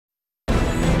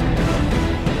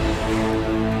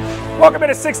Welcome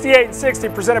into 68 and 60,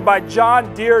 presented by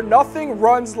John Deere. Nothing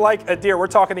runs like a deer. We're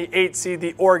talking the 8 seed,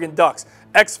 the Oregon Ducks.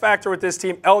 X factor with this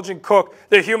team, Elgin Cook,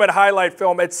 the human highlight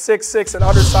film at 6'6", an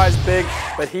undersized big,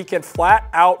 but he can flat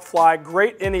out fly.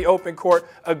 Great in the open court,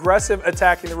 aggressive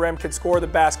attacking the rim, can score the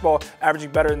basketball,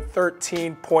 averaging better than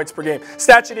 13 points per game.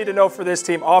 Stats you need to know for this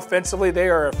team: offensively, they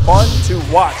are fun to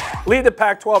watch. Lead the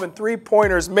Pac-12 in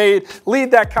three-pointers made,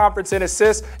 lead that conference in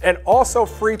assists, and also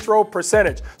free throw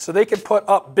percentage. So they can put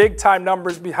up big-time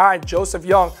numbers behind Joseph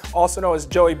Young, also known as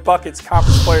Joey Buckets,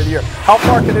 Conference Player of the Year. How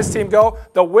far can this team go?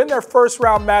 They'll win their first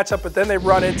round matchup, but then they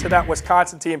run into that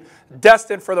Wisconsin team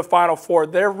destined for the Final Four.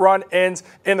 Their run ends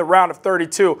in the round of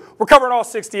 32. We're covering all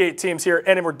 68 teams here,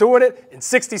 and we're doing it in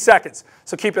 60 seconds.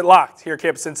 So keep it locked here at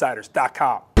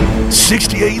CampusInsiders.com.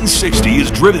 68 and 60 is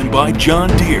driven by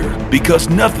John Deere, because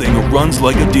nothing runs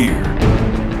like a deer.